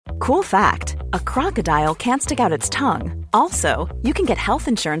Cool fact, a crocodile can't stick out its tongue. Also, you can get health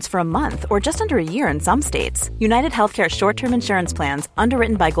insurance for a month or just under a year in some states. United Healthcare short-term insurance plans,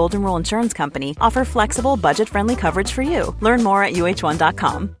 underwritten by Golden Rule Insurance Company, offer flexible, budget-friendly coverage for you. Learn more at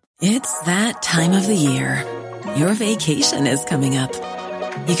UH1.com. It's that time of the year. Your vacation is coming up.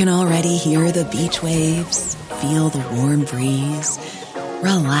 You can already hear the beach waves, feel the warm breeze,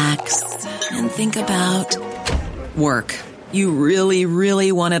 relax, and think about work. You really,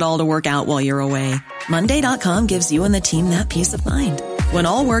 really want it all to work out while you're away. Monday.com gives you and the team that peace of mind. When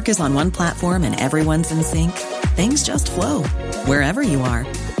all work is on one platform and everyone's in sync, things just flow. Wherever you are,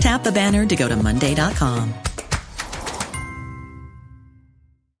 tap the banner to go to Monday.com.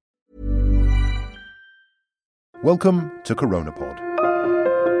 Welcome to CoronaPod.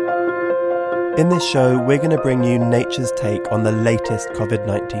 In this show, we're going to bring you nature's take on the latest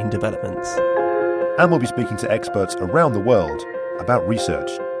COVID-19 developments. And we'll be speaking to experts around the world about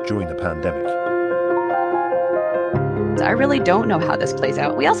research during the pandemic. I really don't know how this plays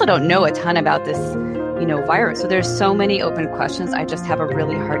out. We also don't know a ton about this, virus. So there's so many open questions. I just have a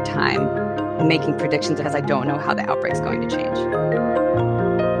really hard time making predictions because I don't know how the outbreak's going to change.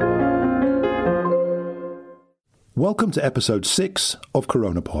 Welcome to episode 6 of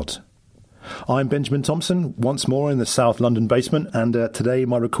CoronaPod. I'm Benjamin Thompson, once more in the South London basement, and today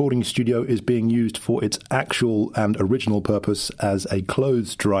my recording studio is being used for its actual and original purpose as a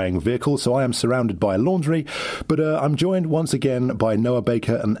clothes drying vehicle, so I am surrounded by laundry, but I'm joined once again by Noah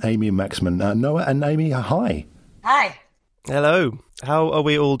Baker and Amy Maxman. Noah and Amy, hi. Hi. Hello. How are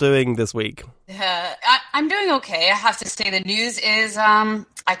we all doing this week? I'm doing okay. I have to say the news is,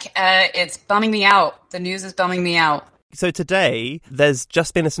 it's bumming me out. The news is bumming me out. So today, there's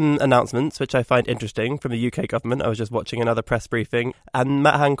just been some announcements, which I find interesting, from the UK government. I was just watching another press briefing, and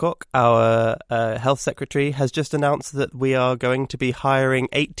Matt Hancock, our health secretary, has just announced that we are going to be hiring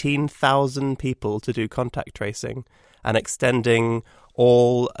 18,000 people to do contact tracing and extending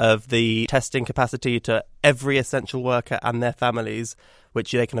all of the testing capacity to every essential worker and their families,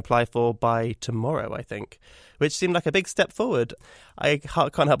 which they can apply for by tomorrow, I think, which seemed like a big step forward. I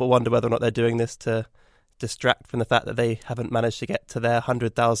can't help but wonder whether or not they're doing this to distract from the fact that they haven't managed to get to their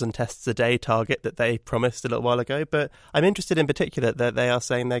 100,000 tests a day target that they promised a little while ago. But I'm interested in particular that they are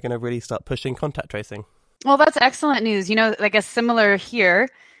saying they're going to really start pushing contact tracing. Well, that's excellent news. I guess similar here,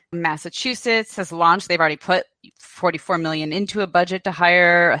 Massachusetts has launched, they've already put $44 million into a budget to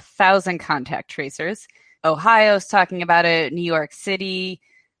hire 1,000 contact tracers. Ohio's talking about it, New York City,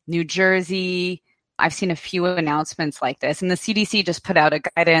 New Jersey. I've seen a few announcements like this, and the CDC just put out a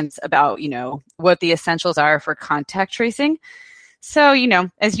guidance about, what the essentials are for contact tracing. So,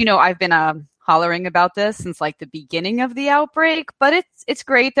 as you know, I've been hollering about this since like the beginning of the outbreak, but it's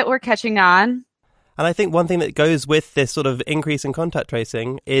great that we're catching on. And I think one thing that goes with this sort of increase in contact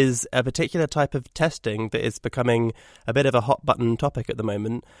tracing is a particular type of testing that is becoming a bit of a hot button topic at the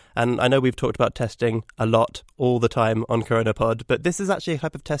moment. And I know we've talked about testing a lot all the time on CoronaPod, but this is actually a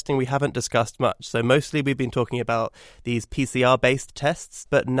type of testing we haven't discussed much. So mostly we've been talking about these PCR-based tests,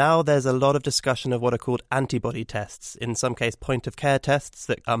 but now there's a lot of discussion of what are called antibody tests, in some case point-of-care tests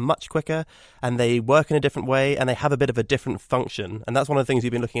that are much quicker and they work in a different way and they have a bit of a different function. And that's one of the things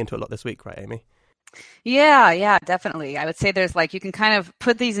you've been looking into a lot this week, right, Amy? Yeah, definitely. I would say there's you can kind of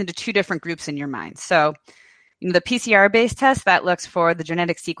put these into two different groups in your mind. So, the PCR-based test, that looks for the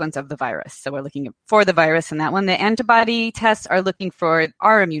genetic sequence of the virus. So we're looking for the virus in that one. The antibody tests are looking for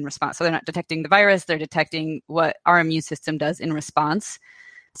our immune response. So they're not detecting the virus, they're detecting what our immune system does in response.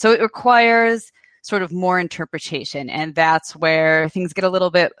 So it requires sort of more interpretation, and that's where things get a little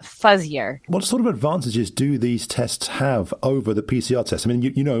bit fuzzier. What sort of advantages do these tests have over the PCR test? I mean,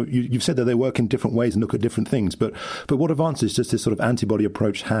 you've said that they work in different ways and look at different things, but what advantages does this sort of antibody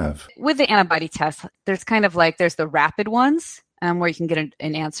approach have? With the antibody test, there's kind of there's the rapid ones, where you can get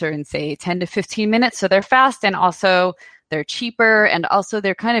an answer in, say, 10 to 15 minutes. So they're fast, and also they're cheaper, and also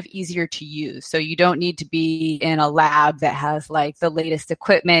they're kind of easier to use. So you don't need to be in a lab that has the latest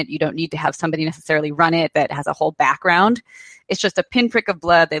equipment. You don't need to have somebody necessarily run it that has a whole background. It's just a pinprick of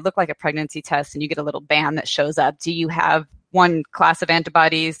blood. They look like a pregnancy test, and you get a little band that shows up. Do you have one class of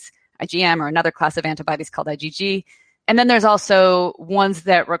antibodies, IgM, or another class of antibodies called IgG? And then there's also ones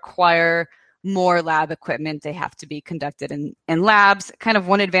that require more lab equipment. They have to be conducted in labs. Kind of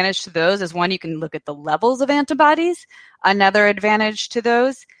one advantage to those is, one, you can look at the levels of antibodies. Another advantage to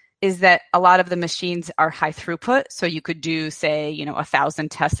those is that a lot of the machines are high throughput. So you could do, say, 1,000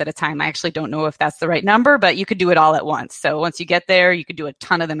 tests at a time. I actually don't know if that's the right number, but you could do it all at once. So once you get there, you could do a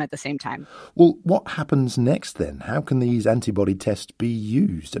ton of them at the same time. Well, what happens next then? How can these antibody tests be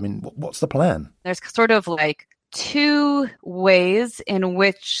used? I mean, what's the plan? There's sort of two ways in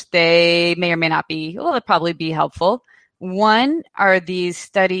which they may or may not be, well, they'll probably be helpful. One are these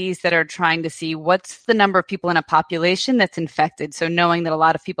studies that are trying to see what's the number of people in a population that's infected. So knowing that a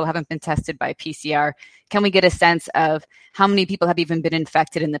lot of people haven't been tested by PCR, can we get a sense of how many people have even been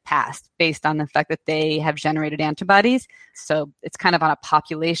infected in the past based on the fact that they have generated antibodies? So it's kind of on a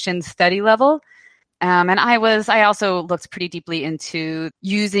population study level. And I also looked pretty deeply into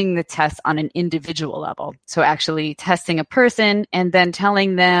using the test on an individual level. So actually testing a person and then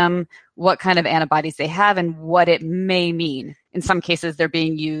telling them what kind of antibodies they have and what it may mean. In some cases, they're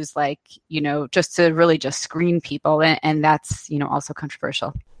being used just to really just screen people. And that's, also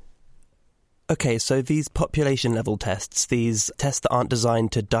controversial. Okay, so these population level tests, these tests that aren't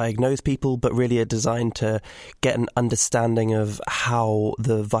designed to diagnose people, but really are designed to get an understanding of how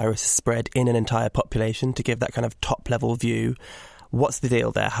the virus is spread in an entire population, to give that kind of top level view. What's the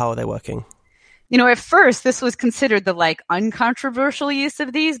deal there? How are they working? At first, this was considered the uncontroversial use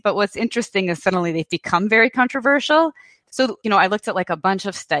of these, but what's interesting is suddenly they've become very controversial. So, I looked at a bunch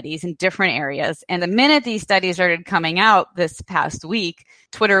of studies in different areas. And the minute these studies started coming out this past week,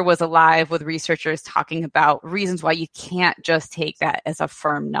 Twitter was alive with researchers talking about reasons why you can't just take that as a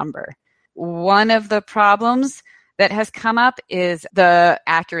firm number. One of the problems that has come up is the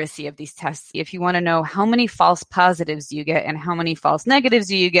accuracy of these tests. If you want to know how many false positives do you get and how many false negatives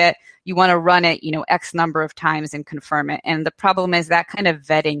do you get, you want to run it, X number of times and confirm it. And the problem is that kind of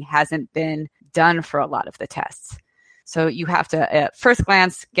vetting hasn't been done for a lot of the tests. So you have to, at first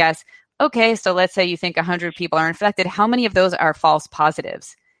glance, guess, okay, so let's say you think 100 people are infected. How many of those are false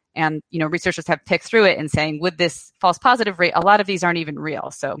positives? And, researchers have picked through it and saying, with this false positive rate, a lot of these aren't even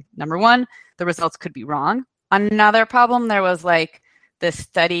real. So number one, the results could be wrong. Another problem, there was this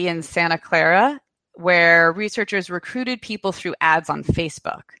study in Santa Clara where researchers recruited people through ads on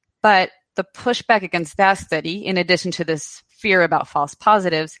Facebook. But the pushback against that study, in addition to this fear about false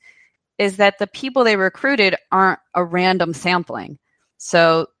positives, is that the people they recruited aren't a random sampling.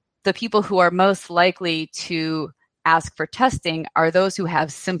 So the people who are most likely to ask for testing are those who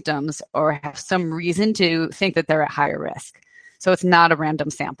have symptoms or have some reason to think that they're at higher risk. So it's not a random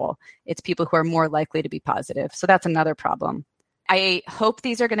sample. It's people who are more likely to be positive. So that's another problem. I hope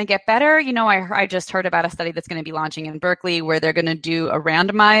these are going to get better. I just heard about a study that's going to be launching in Berkeley where they're going to do a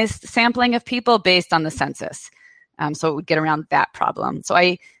randomized sampling of people based on the census. So it would get around that problem. So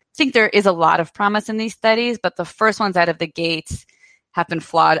I think there is a lot of promise in these studies, but the first ones out of the gates have been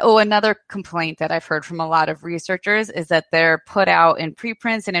flawed. Oh, another complaint that I've heard from a lot of researchers is that they're put out in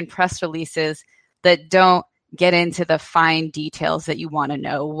preprints and in press releases that don't get into the fine details that you want to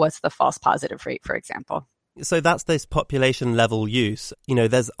know. What's the false positive rate, for example? So that's this population level use.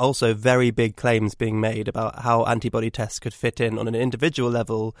 There's also very big claims being made about how antibody tests could fit in on an individual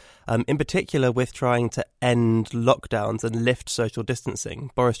level, in particular with trying to end lockdowns and lift social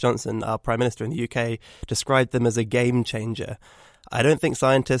distancing. Boris Johnson, our Prime Minister in the UK, described them as a game changer. I don't think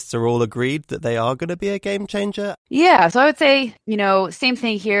scientists are all agreed that they are going to be a game changer. Yeah, so I would say, same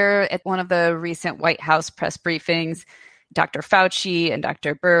thing here at one of the recent White House press briefings. Dr. Fauci and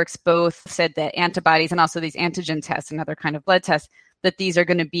Dr. Birx both said that antibodies and also these antigen tests, another kind of blood test, that these are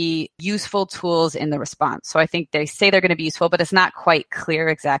going to be useful tools in the response. So I think they say they're going to be useful, but it's not quite clear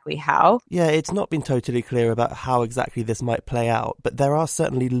exactly how. Yeah, it's not been totally clear about how exactly this might play out, but there are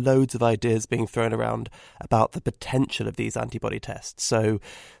certainly loads of ideas being thrown around about the potential of these antibody tests. So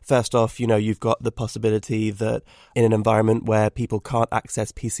first off, you've got the possibility that in an environment where people can't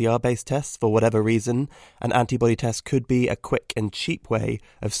access PCR-based tests for whatever reason, an antibody test could be a quick and cheap way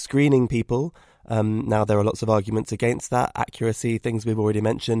of screening people. Now, there are lots of arguments against that, accuracy, things we've already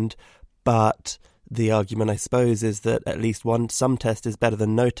mentioned, but the argument, I suppose, is that at least some test is better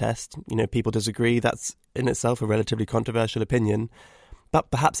than no test. People disagree. That's in itself a relatively controversial opinion.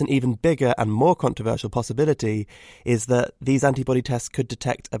 But perhaps an even bigger and more controversial possibility is that these antibody tests could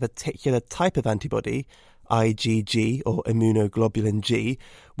detect a particular type of antibody, IgG or immunoglobulin G,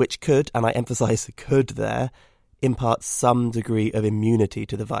 which could, and I emphasize could there, impart some degree of immunity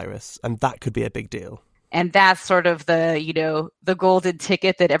to the virus. And that could be a big deal. And that's sort of the golden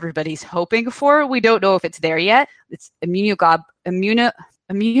ticket that everybody's hoping for. We don't know if it's there yet. It's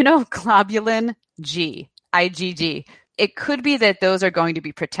immunoglobulin G, IgG. It could be that those are going to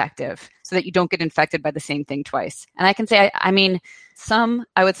be protective so that you don't get infected by the same thing twice. And I can say, I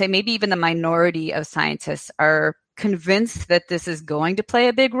would say maybe even the minority of scientists are convinced that this is going to play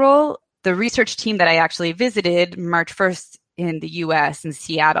a big role. The research team that I actually visited March 1st in the US in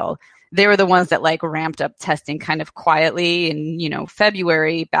Seattle, they were the ones that ramped up testing kind of quietly in,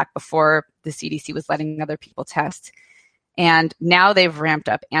 February, back before the CDC was letting other people test. And now they've ramped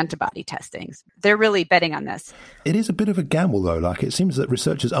up antibody testing. They're really betting on this. It is a bit of a gamble, though. Like, it seems that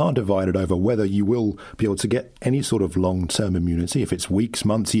researchers are divided over whether you will be able to get any sort of long-term immunity, if it's weeks,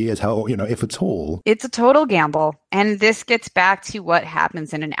 months, years, how, if at all. It's a total gamble. And this gets back to what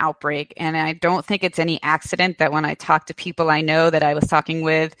happens in an outbreak. And I don't think it's any accident that when I talk to people I know that I was talking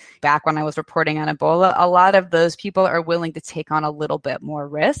with back when I was reporting on Ebola, a lot of those people are willing to take on a little bit more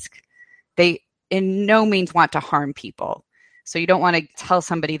risk. They in no means want to harm people. So you don't want to tell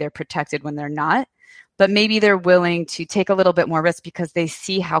somebody they're protected when they're not, but maybe they're willing to take a little bit more risk because they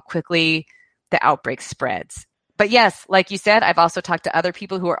see how quickly the outbreak spreads. But yes, like you said, I've also talked to other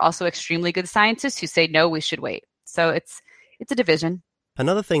people who are also extremely good scientists who say, no, we should wait. So it's a division.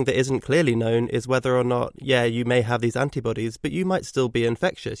 Another thing that isn't clearly known is whether or not, you may have these antibodies, but you might still be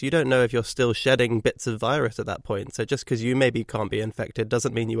infectious. You don't know if you're still shedding bits of virus at that point. So just because you maybe can't be infected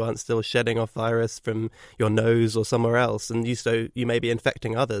doesn't mean you aren't still shedding off virus from your nose or somewhere else. And you may be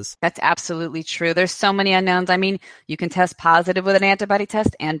infecting others. That's absolutely true. There's so many unknowns. I mean, you can test positive with an antibody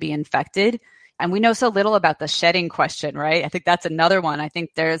test and be infected. And we know so little about the shedding question, right? I think that's another one. I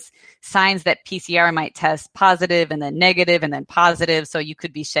think there's signs that PCR might test positive and then negative and then positive. So you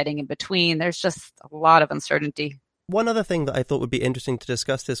could be shedding in between. There's just a lot of uncertainty. One other thing that I thought would be interesting to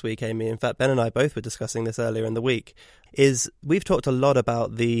discuss this week, Amy, in fact, Ben and I both were discussing this earlier in the week, is we've talked a lot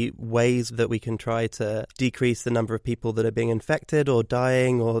about the ways that we can try to decrease the number of people that are being infected or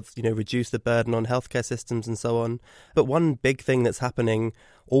dying or, reduce the burden on healthcare systems and so on. But one big thing that's happening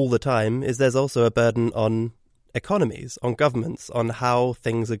all the time is there's also a burden on economies, on governments, on how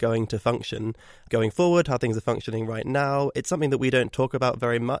things are going to function going forward, how things are functioning right now. It's something that we don't talk about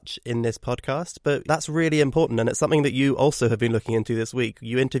very much in this podcast, but that's really important. And it's something that you also have been looking into this week.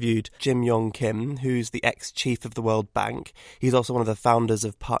 You interviewed Jim Yong Kim, who's the ex-chief of the World Bank. He's also one of the founders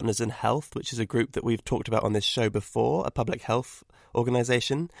of Partners in Health, which is a group that we've talked about on this show before, a public health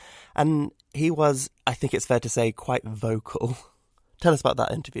organization. And he was, I think it's fair to say, quite vocal. Tell us about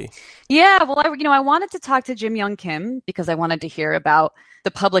that interview. Yeah, well, I wanted to talk to Jim Yong Kim because I wanted to hear about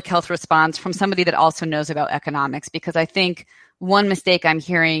the public health response from somebody that also knows about economics, because I think one mistake I'm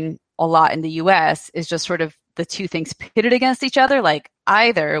hearing a lot in the US is just sort of the two things pitted against each other. Like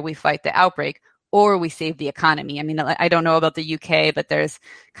either we fight the outbreak or we save the economy. I mean, I don't know about the UK, but there's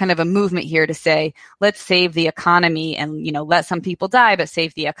kind of a movement here to say, let's save the economy and, let some people die, but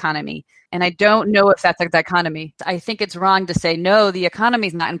save the economy. And I don't know if that's the economy. I think it's wrong to say, no, the economy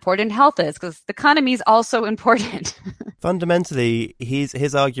is not important, health is, because the economy is also important. Fundamentally,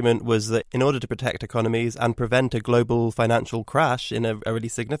 his argument was that in order to protect economies and prevent a global financial crash in a really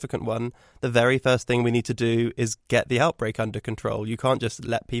significant one, the very first thing we need to do is get the outbreak under control. You can't just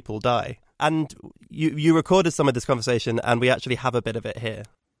let people die. And you recorded some of this conversation, and we actually have a bit of it here.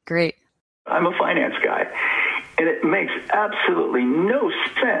 Great. I'm a finance guy, and it makes absolutely no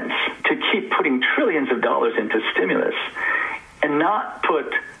sense to keep putting trillions of dollars into stimulus and not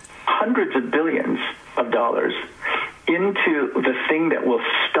put hundreds of billions of dollars into the thing that will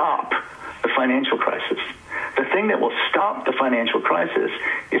stop the financial crisis. The thing that will stop the financial crisis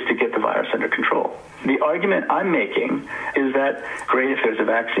is to get the virus under control. The argument I'm making is that great if there's a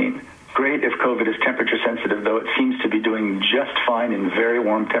vaccine. Great if COVID is temperature sensitive, though it seems to be doing just fine in very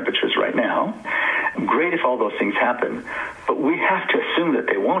warm temperatures right now. Great if all those things happen, but we have to assume that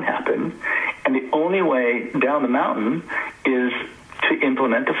they won't happen. And the only way down the mountain is to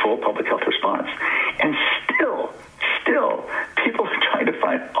implement the full public health response. And still, people are trying to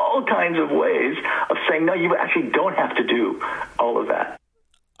find all kinds of ways of saying, no, you actually don't have to do all of that.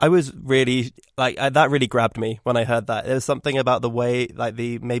 I was really, that really grabbed me when I heard that. There was something about the way,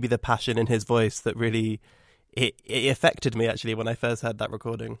 maybe the passion in his voice that really, it affected me actually when I first heard that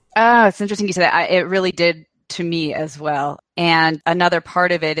recording. Oh, it's interesting you said that. It really did to me as well. And another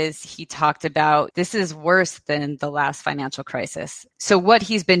part of it is he talked about this is worse than the last financial crisis. So what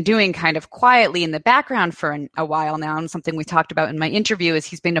he's been doing kind of quietly in the background for a while now, and something we talked about in my interview, is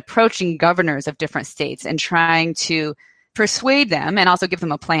he's been approaching governors of different states and trying to persuade them and also give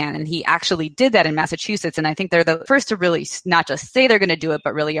them a plan. And he actually did that in Massachusetts. And I think they're the first to really not just say they're going to do it,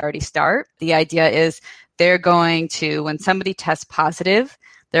 but really already start. The idea is they're going to, when somebody tests positive,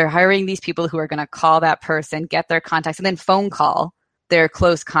 they're hiring these people who are going to call that person, get their contacts, and then phone call their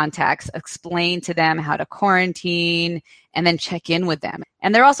close contacts, explain to them how to quarantine, and then check in with them.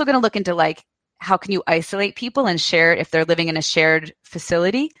 And they're also going to look into how can you isolate people and share if they're living in a shared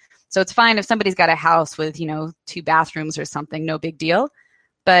facility. So it's fine if somebody's got a house with, 2 bathrooms or something, no big deal.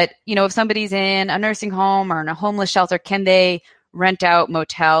 But, if somebody's in a nursing home or in a homeless shelter, can they rent out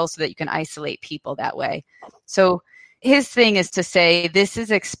motels so that you can isolate people that way? So his thing is to say, this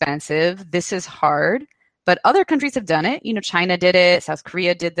is expensive, this is hard, But other countries have done it. China did it. South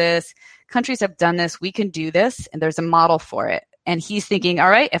Korea did this. Countries have done this. We can do this. And there's a model for it. And he's thinking, all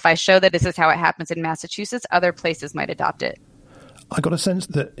right, if I show that this is how it happens in Massachusetts, other places might adopt it. I got a sense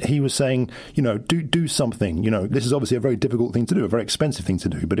that he was saying, do something. This is obviously a very difficult thing to do, a very expensive thing to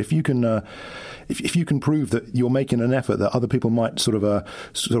do. But if you can, if you can prove that you're making an effort, that other people might sort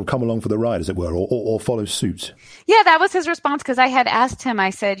of come along for the ride, as it were, or follow suit. Yeah, that was his response, because I had asked him. I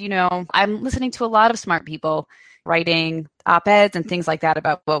said, I'm listening to a lot of smart people writing op-eds and things like that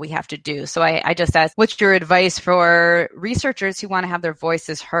about what we have to do. So I just asked, what's your advice for researchers who want to have their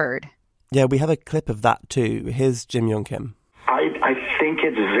voices heard? Yeah, we have a clip of that too. Here's Jim Yong Kim. I think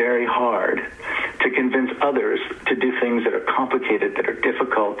it's very hard to convince others to do things that are complicated, that are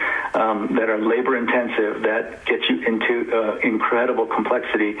difficult, that are labor-intensive, that get you into incredible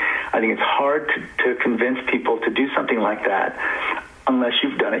complexity. I think it's hard to convince people to do something like that unless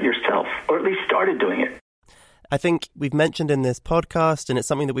you've done it yourself, or at least started doing it. I think we've mentioned in this podcast, and it's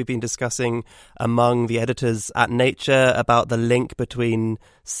something that we've been discussing among the editors at Nature, about the link between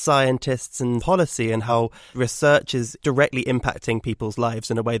scientists and policy and how research is directly impacting people's lives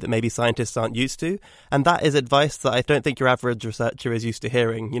in a way that maybe scientists aren't used to. And that is advice that I don't think your average researcher is used to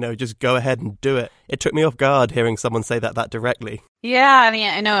hearing. Just go ahead and do it. It took me off guard hearing someone say that directly. Yeah,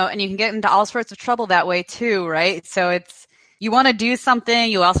 I know. And you can get into all sorts of trouble that way too, right? So you want to do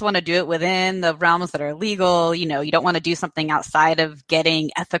something, you also want to do it within the realms that are legal. You don't want to do something outside of getting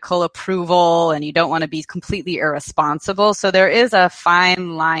ethical approval, and you don't want to be completely irresponsible. So there is a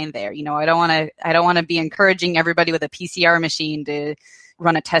fine line there. I don't want to be encouraging everybody with a PCR machine to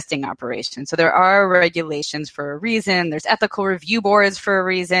run a testing operation. So there are regulations for a reason. There's ethical review boards for a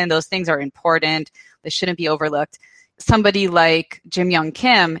reason. Those things are important. They shouldn't be overlooked. Somebody like Jim Yong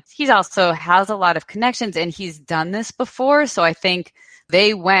Kim, he also has a lot of connections and he's done this before. So I think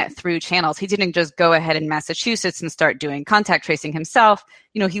they went through channels. He didn't just go ahead in Massachusetts and start doing contact tracing himself.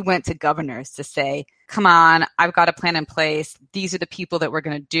 He went to governors to say, come on, I've got a plan in place. These are the people that we're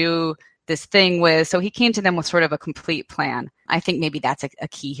going to do this thing with. So he came to them with sort of a complete plan. I think maybe that's a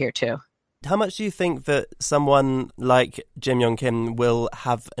key here too. How much do you think that someone like Jim Yong Kim will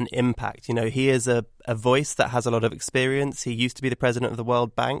have an impact? He is a voice that has a lot of experience. He used to be the president of the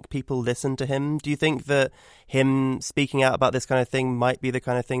World Bank. People listen to him. Do you think that him speaking out about this kind of thing might be the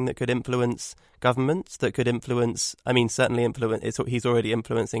kind of thing that could influence governments, that could influence, certainly influence, he's already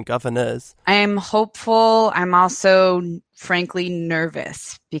influencing governors? I'm hopeful. I'm also frankly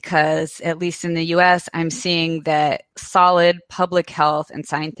nervous because, at least in the US, I'm seeing that solid public health and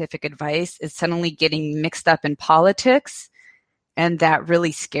scientific advice is suddenly getting mixed up in politics. And that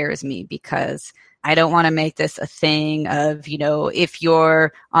really scares me because I don't want to make this a thing of, if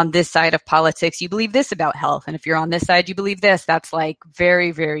you're on this side of politics, you believe this about health. And if you're on this side, you believe this. That's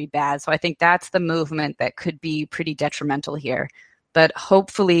very, very bad. So I think that's the movement that could be pretty detrimental here. But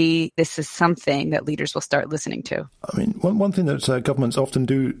hopefully this is something that leaders will start listening to. One thing that governments often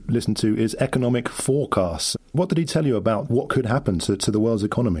do listen to is economic forecasts. What did he tell you about what could happen to the world's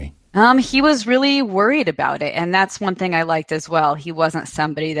economy? He was really worried about it. And that's one thing I liked as well. He wasn't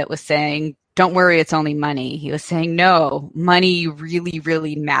somebody that was saying, don't worry, it's only money. He was saying, no, money really,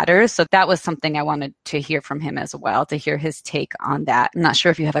 really matters. So that was something I wanted to hear from him as well, to hear his take on that. I'm not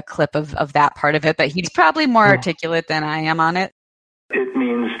sure if you have a clip of that part of it, but he's probably more articulate than I am on it. It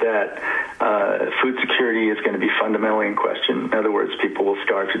means that food security is going to be fundamentally in question. In other words, people will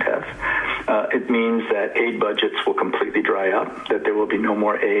starve to death. It means that aid budgets will completely dry up, that there will be no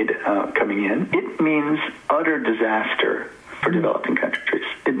more aid coming in. It means utter disaster for developing countries.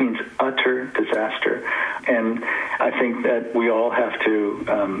 It means utter disaster. And I think that we all have to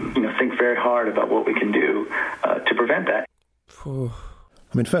think very hard about what we can do to prevent that.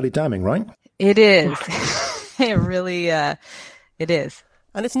 Fairly damning, right? It is. It really it is.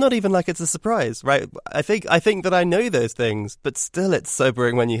 And it's not even like it's a surprise, right? I think that I know those things, but still it's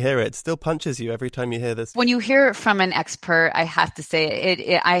sobering when you hear it. It still punches you every time you hear this. When you hear it from an expert, I have to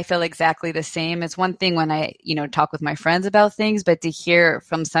say I feel exactly the same. It's one thing when I, talk with my friends about things, but to hear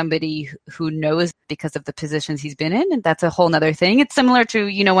from somebody who knows because of the positions he's been in, and that's a whole nother thing. It's similar to,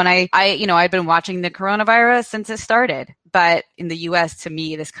 when I've been watching the coronavirus since it started. But in the US, to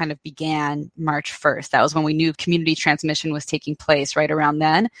me, this kind of began March 1st. That was when we knew community transmission was taking place, right around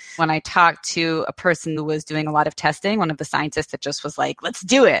then. When I talked to a person who was doing a lot of testing, one of the scientists that just was like, let's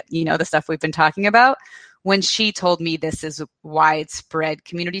do it, the stuff we've been talking about. When she told me this is widespread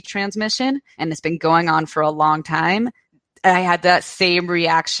community transmission and it's been going on for a long time, I had that same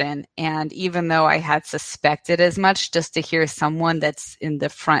reaction. And even though I had suspected as much, just to hear someone that's in the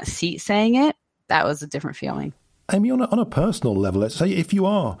front seat saying it, that was a different feeling. Amy, on a personal level, let's say if you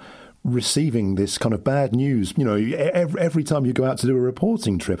are receiving this kind of bad news, every time you go out to do a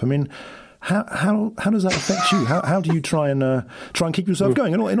reporting trip. I mean, how does that affect you? How do you try and keep yourself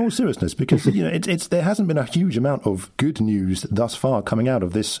going? In all seriousness, because there hasn't been a huge amount of good news thus far coming out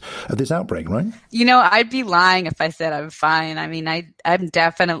of this outbreak, right? I'd be lying if I said I'm fine. I mean, I'm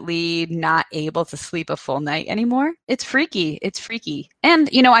definitely not able to sleep a full night anymore. It's freaky. And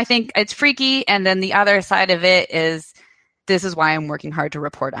I think it's freaky. And then the other side of it is, this is why I'm working hard to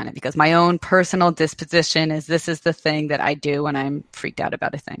report on it, because my own personal disposition is this is the thing that I do when I'm freaked out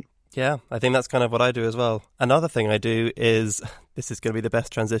about a thing. Yeah, I think that's kind of what I do as well. Another thing I do is, this is going to be the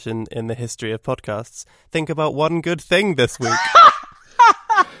best transition in the history of podcasts, think about one good thing this week.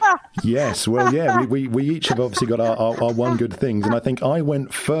 Yes, well, yeah, we each have obviously got our one good things, and I think I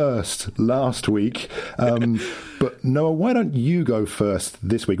went first last week. But Noah, why don't you go first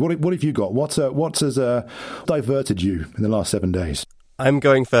this week? What have you got? What has diverted you in the last 7 days? I'm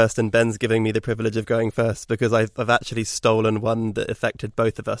going first, and Ben's giving me the privilege of going first because I've actually stolen one that affected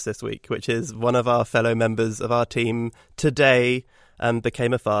both of us this week, which is one of our fellow members of our team today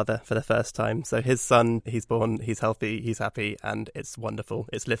became a father for the first time. So his son, he's born, he's healthy, he's happy, and it's wonderful.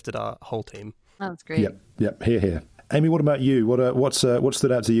 It's lifted our whole team. Oh, that's great. Yep. Here. Amy, what about you? What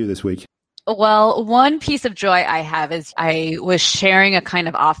stood out to you this week? Well, one piece of joy I have is I was sharing a kind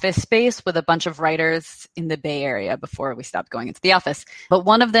of office space with a bunch of writers in the Bay Area before we stopped going into the office. But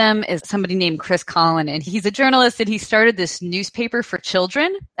one of them is somebody named Chris Collin, and he's a journalist, and he started this newspaper for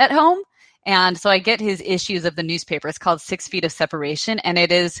children at home. And so I get his issues of the newspaper. It's called 6 Feet of Separation, and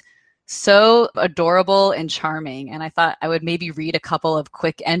it is so adorable and charming. And I thought I would maybe read a couple of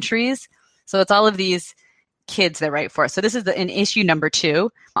quick entries. So it's all of these kids that write for us. So this is in issue number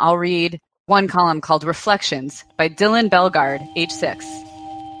 2. I'll read one column called Reflections by Dylan Belgard, age 6.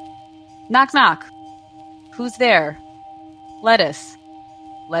 Knock, knock. Who's there? Lettuce.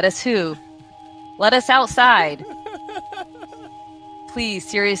 Lettuce who? Let us outside. Please,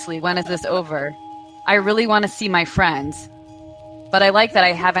 seriously, when is this over? I really want to see my friends. But I like that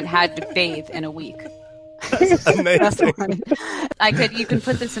I haven't had to bathe in a week. That's amazing. You can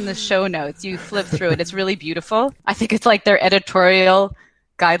put this in the show notes. You flip through it. It's really beautiful. I think it's like their editorial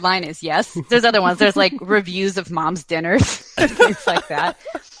guideline is yes. There's other ones. There's like reviews of mom's dinners, things like that.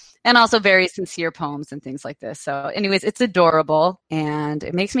 And also very sincere poems and things like this. So anyways, it's adorable and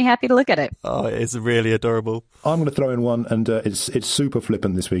it makes me happy to look at it. Oh, it's really adorable. I'm going to throw in one, and it's super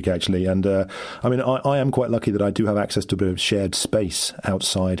flippant this week, actually. And I mean, I am quite lucky that I do have access to a bit of shared space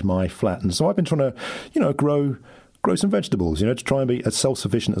outside my flat. And so I've been trying to, grow some vegetables, to try and be as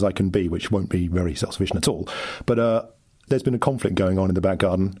self-sufficient as I can be, which won't be very self-sufficient at all. But there's been a conflict going on in the back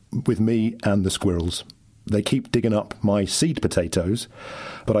garden with me and the squirrels. They keep digging up my seed potatoes,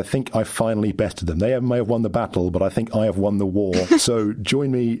 but I think I finally bested them. They may have won the battle, but I think I have won the war. So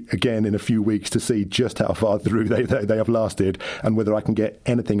join me again in a few weeks to see just how far through they have lasted and whether I can get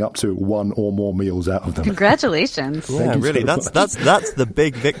anything up to 1 or more meals out of them. Congratulations. Yeah, really, that's the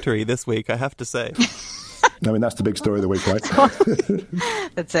big victory this week, I have to say. I mean, that's the big story of the week,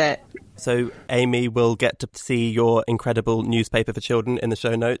 right? That's it. So Amy will get to see your incredible newspaper for children in the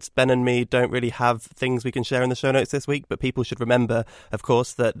show notes. Ben and me don't really have things we can share in the show notes this week, but people should remember, of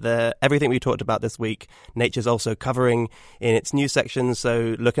course, that everything we talked about this week, Nature's also covering in its news section.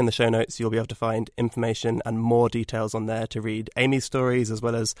 So look in the show notes. You'll be able to find information and more details on there to read Amy's stories, as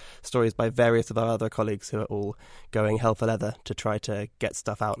well as stories by various of our other colleagues who are all going hell for leather to try to get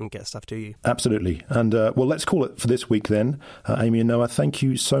stuff out and get stuff to you. Absolutely. And well, let's call it for this week then. Amy and Noah, thank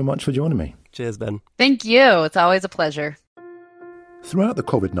you so much for joining me. Cheers, Ben. Thank you. It's always a pleasure. Throughout the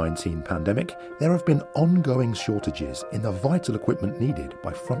COVID-19 pandemic, there have been ongoing shortages in the vital equipment needed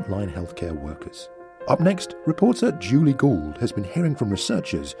by frontline healthcare workers. Up next, reporter Julie Gould has been hearing from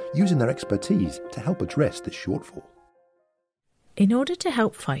researchers using their expertise to help address this shortfall. In order to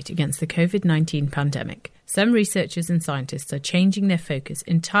help fight against the COVID-19 pandemic, some researchers and scientists are changing their focus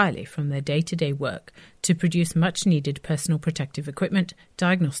entirely from their day-to-day work to produce much-needed personal protective equipment,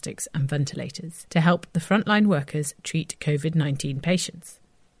 diagnostics and ventilators to help the frontline workers treat COVID-19 patients.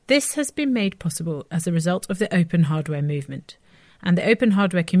 This has been made possible as a result of the open hardware movement. And the open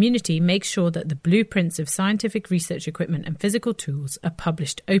hardware community makes sure that the blueprints of scientific research equipment and physical tools are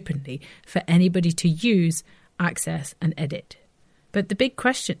published openly for anybody to use, access and edit. But the big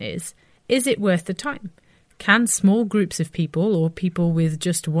question is it worth the time? Can small groups of people or people with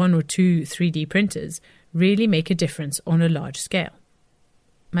just 1 or 2 3D printers really make a difference on a large scale?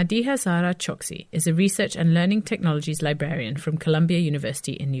 Madiha Zahra Choksi is a research and learning technologies librarian from Columbia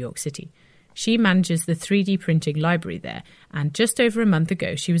University in New York City. She manages the 3D printing library there, and just over a month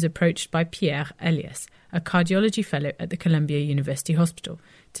ago she was approached by Pierre Elias, a cardiology fellow at the Columbia University Hospital,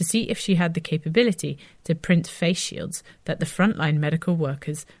 to see if she had the capability to print face shields that the frontline medical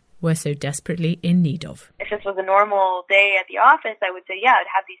workers were so desperately in need of. If this was a normal day at the office, I would say, yeah, I'd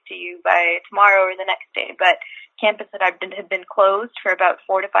have these to you by tomorrow or the next day. But campus had been closed for about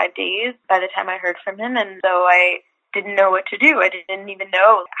 4 to 5 days by the time I heard from him, and so I didn't know what to do. I didn't even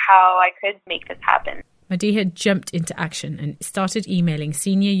know how I could make this happen. Madiha jumped into action and started emailing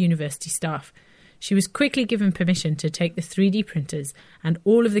senior university staff. She was quickly given permission to take the 3D printers and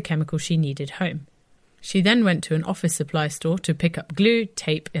all of the chemicals she needed home. She then went to an office supply store to pick up glue,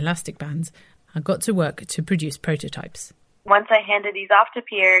 tape, elastic bands, and got to work to produce prototypes. Once I handed these off to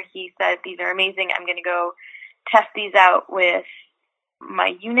Pierre, he said, these are amazing. I'm going to go test these out with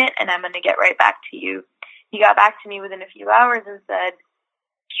my unit, and I'm going to get right back to you. He got back to me within a few hours and said,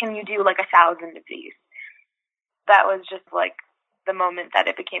 can you do like 1,000 of these? That was just like the moment that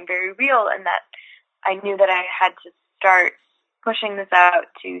it became very real, and that I knew that I had to start pushing this out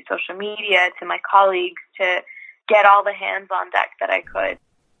to social media, to my colleagues, to get all the hands on deck that I could.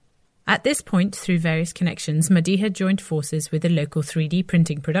 At this point, through various connections, Madiha joined forces with a local 3D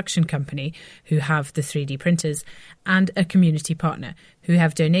printing production company who have the 3D printers and a community partner who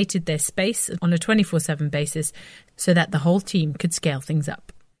have donated their space on a 24/7 basis so that the whole team could scale things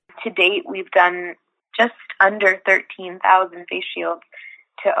up. To date, we've done just under 13,000 face shields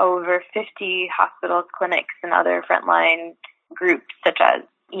to over 50 hospitals, clinics, and other frontline groups such as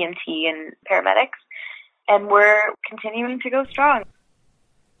EMT and paramedics. And we're continuing to go strong.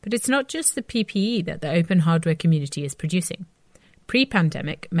 But it's not just the PPE that the open hardware community is producing.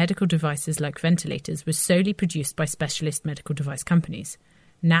 Pre-pandemic, medical devices like ventilators were solely produced by specialist medical device companies.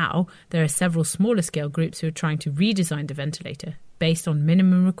 Now, there are several smaller-scale groups who are trying to redesign the ventilator based on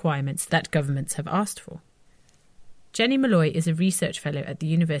minimum requirements that governments have asked for. Jenny Malloy is a research fellow at the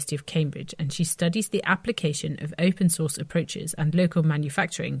University of Cambridge, and she studies the application of open-source approaches and local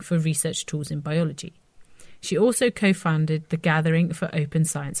manufacturing for research tools in biology. She also co-founded the Gathering for Open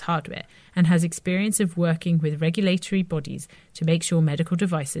Science Hardware and has experience of working with regulatory bodies to make sure medical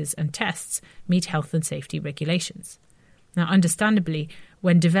devices and tests meet health and safety regulations. Now, understandably,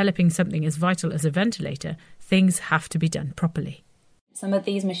 when developing something as vital as a ventilator, things have to be done properly. Some of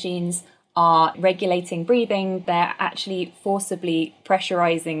these machines are regulating breathing. They're actually forcibly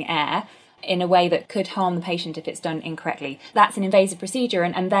pressurising air in a way that could harm the patient if it's done incorrectly. That's an invasive procedure,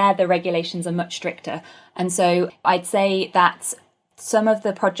 and there the regulations are much stricter. And so I'd say that some of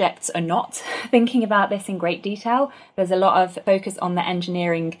the projects are not thinking about this in great detail. There's a lot of focus on the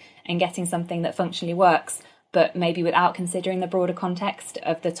engineering and getting something that functionally works, but maybe without considering the broader context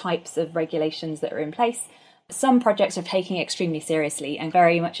of the types of regulations that are in place. Some projects are taking it extremely seriously and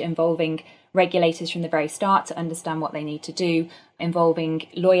very much involving regulators from the very start to understand what they need to do, involving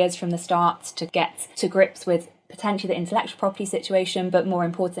lawyers from the start to get to grips with potentially the intellectual property situation, but more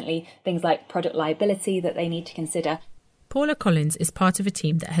importantly, things like product liability that they need to consider. Paula Collins is part of a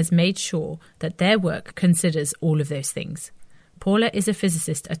team that has made sure that their work considers all of those things. Paula is a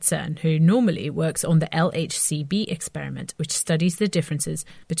physicist at CERN who normally works on the LHCb experiment, which studies the differences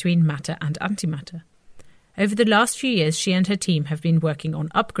between matter and antimatter. Over the last few years, she and her team have been working on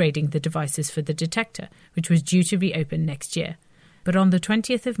upgrading the devices for the detector, which was due to reopen next year. But on the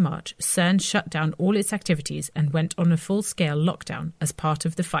 20th of March, CERN shut down all its activities and went on a full-scale lockdown as part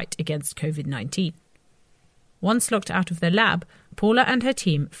of the fight against COVID-19. Once locked out of their lab, Paula and her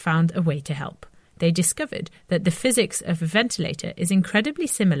team found a way to help. They discovered that the physics of a ventilator is incredibly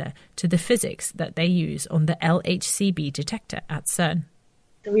similar to the physics that they use on the LHCb detector at CERN.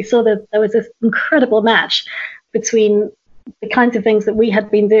 We saw that there was this incredible match between the kinds of things that we had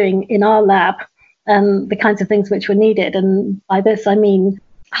been doing in our lab and the kinds of things which were needed. And by this, I mean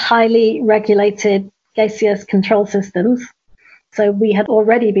highly regulated gaseous control systems. So we had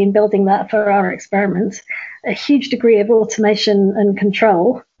already been building that for our experiments, a huge degree of automation and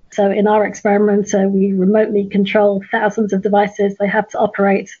control. So in our experiments, we remotely control thousands of devices. They have to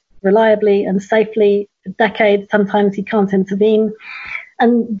operate reliably and safely for decades. Sometimes you can't intervene.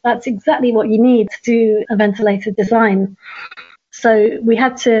 And that's exactly what you need to do a ventilator design. So we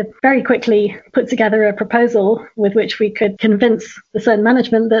had to very quickly put together a proposal with which we could convince the CERN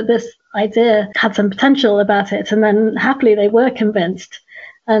management that this idea had some potential about it. And then happily they were convinced.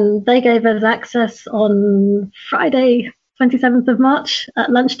 And they gave us access on Friday, 27th of March at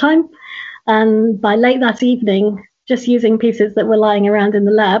lunchtime. And by late that evening, just using pieces that were lying around in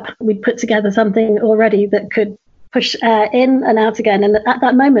the lab, we'd put together something already that could push air in and out again. And at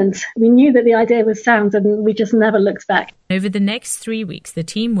that moment, we knew that the idea was sound and we just never looked back. Over the next 3 weeks, the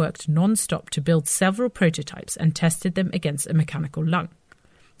team worked non-stop to build several prototypes and tested them against a mechanical lung.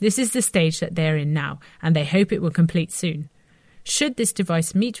 This is the stage that they're in now, and they hope it will complete soon. Should this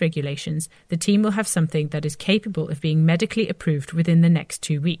device meet regulations, the team will have something that is capable of being medically approved within the next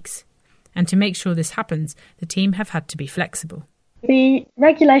 2 weeks. And to make sure this happens, the team have had to be flexible. The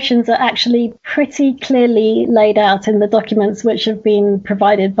regulations are actually pretty clearly laid out in the documents which have been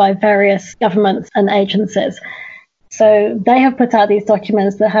provided by various governments and agencies. So they have put out these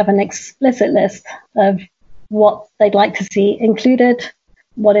documents that have an explicit list of what they'd like to see included,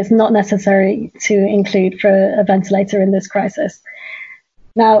 what is not necessary to include for a ventilator in this crisis.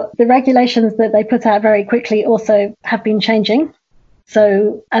 Now, the regulations that they put out very quickly also have been changing.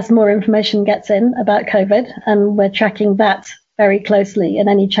 So as more information gets in about COVID, and we're tracking that very closely, and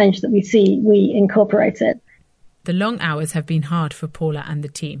any change that we see, we incorporate it. The long hours have been hard for Paula and the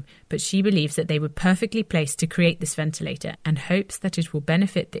team, but she believes that they were perfectly placed to create this ventilator and hopes that it will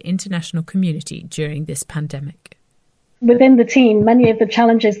benefit the international community during this pandemic. Within the team, many of the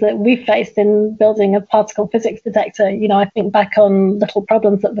challenges that we faced in building a particle physics detector, I think back on little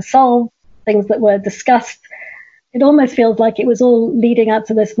problems that were solved, things that were discussed. It almost feels like it was all leading up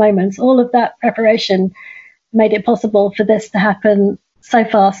to this moment. All of that preparation made it possible for this to happen so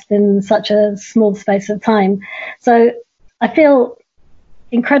fast in such a small space of time. So I feel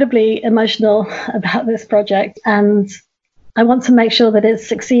incredibly emotional about this project, and I want to make sure that it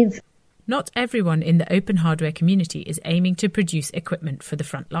succeeds. Not everyone in the open hardware community is aiming to produce equipment for the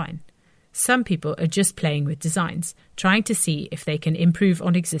front line. Some people are just playing with designs, trying to see if they can improve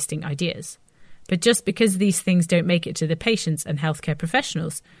on existing ideas. But just because these things don't make it to the patients and healthcare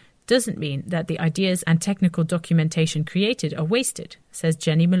professionals doesn't mean that the ideas and technical documentation created are wasted, says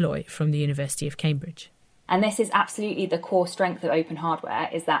Jenny Malloy from the University of Cambridge. And this is absolutely the core strength of open hardware,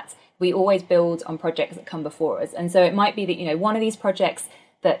 is that we always build on projects that come before us. And so it might be that, one of these projects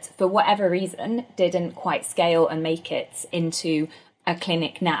that for whatever reason didn't quite scale and make it into a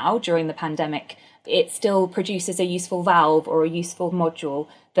clinic now during the pandemic, it still produces a useful valve or a useful module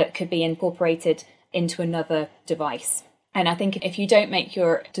that could be incorporated into another device. And I think if you don't make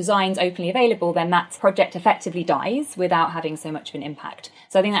your designs openly available, then that project effectively dies without having so much of an impact.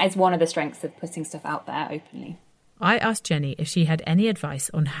 So I think that is one of the strengths of putting stuff out there openly. I asked Jenny if she had any advice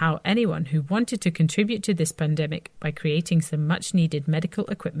on how anyone who wanted to contribute to this pandemic by creating some much-needed medical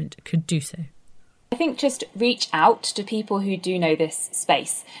equipment could do so. I think just reach out to people who do know this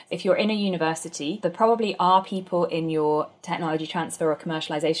space. If you're in a university, there probably are people in your technology transfer or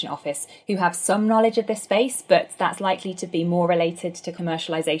commercialization office who have some knowledge of this space, but that's likely to be more related to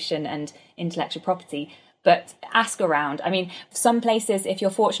commercialization and intellectual property. But ask around. I mean, some places, if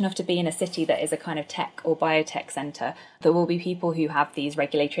you're fortunate enough to be in a city that is a kind of tech or biotech centre, there will be people who have these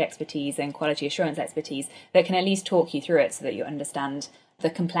regulatory expertise and quality assurance expertise that can at least talk you through it so that you understand the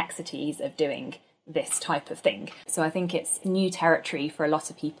complexities of doing this type of thing. So I think it's new territory for a lot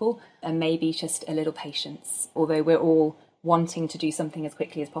of people, and maybe just a little patience. Although we're all wanting to do something as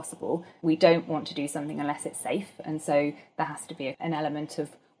quickly as possible, we don't want to do something unless it's safe. And so there has to be an element of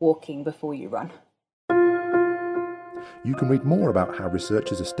walking before you run. You can read more about how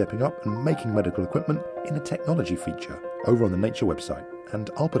researchers are stepping up and making medical equipment in a technology feature over on the Nature website, and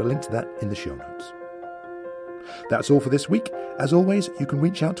I'll put a link to that in the show notes. That's all for this week. As always, you can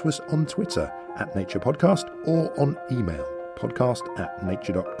reach out to us on Twitter @NaturePodcast or on email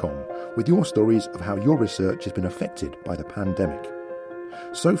podcast@nature.com with your stories of how your research has been affected by the pandemic.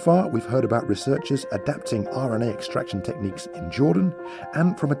 So far, we've heard about researchers adapting RNA extraction techniques in Jordan,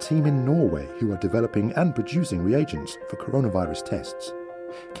 and from a team in Norway who are developing and producing reagents for coronavirus tests.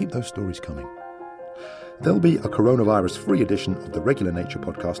 Keep those stories coming. There'll be a coronavirus-free edition of the regular Nature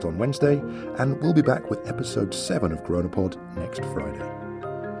podcast on Wednesday, and we'll be back with episode 7 of CoronaPod next Friday.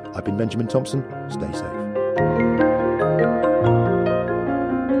 I've been Benjamin Thompson. Stay safe.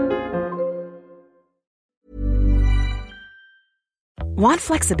 Want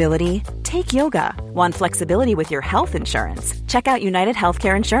flexibility? Take yoga. Want flexibility with your health insurance? Check out United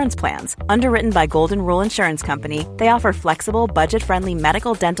Healthcare Insurance Plans. Underwritten by Golden Rule Insurance Company, they offer flexible, budget-friendly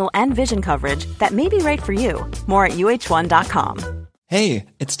medical, dental, and vision coverage that may be right for you. More at uh1.com. Hey,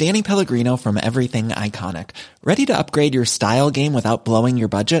 it's Danny Pellegrino from Everything Iconic. Ready to upgrade your style game without blowing your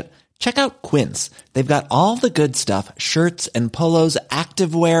budget? Check out Quince. They've got all the good stuff, shirts and polos,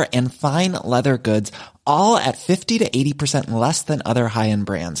 activewear, and fine leather goods, all at 50 to 80% less than other high-end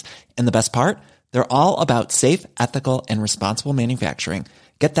brands. And the best part? They're all about safe, ethical, and responsible manufacturing.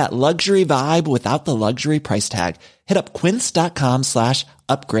 Get that luxury vibe without the luxury price tag. Hit up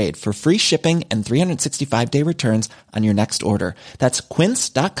quince.com/upgrade for free shipping and 365-day returns on your next order. That's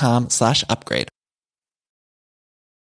quince.com/upgrade.